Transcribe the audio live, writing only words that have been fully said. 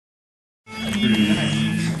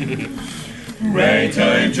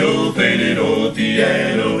Ragtime Joe played an old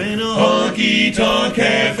piano in a honky-tonk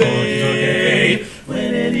cafe.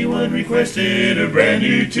 When anyone requested a brand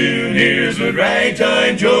new tune, here's what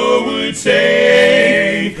Ragtime Joe would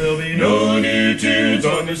say. There'll be no new tunes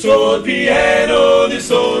on this old piano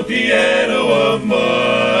of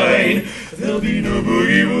mine. There'll be no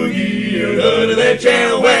boogie-woogie or none of that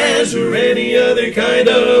jazz or any other kind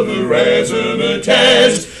of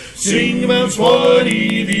razzmatazz. Sing about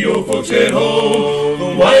Swanee, the old folks at home,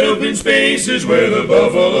 the wide open spaces where the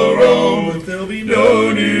buffalo roam. But there'll be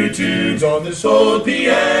no new tunes on this old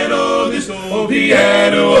piano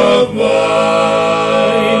of mine.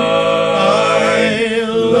 I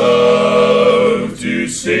love to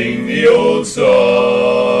sing the old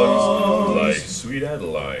songs like Sweet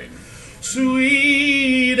Adeline.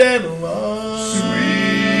 Sweet Adeline.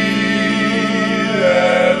 Sweet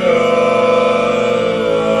Adeline.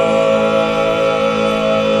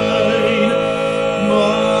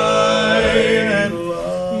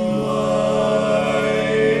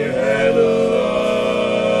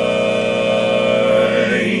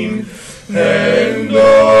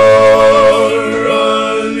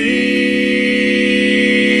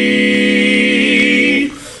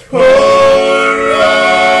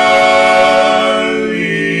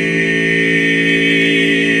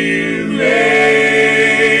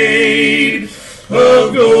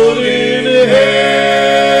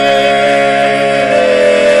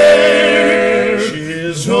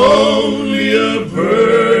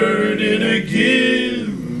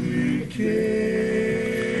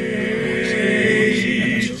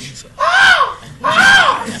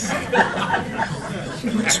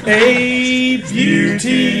 A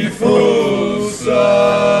beautiful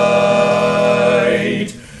sight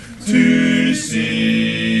to see.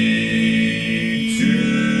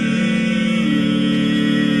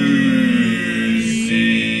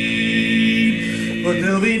 But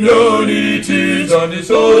there'll be no new tunes on this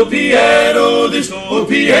old piano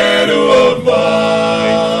of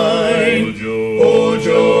mine. Oh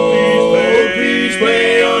Joe, please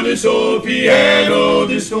play on this old piano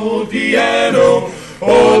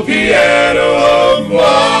of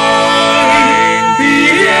mine.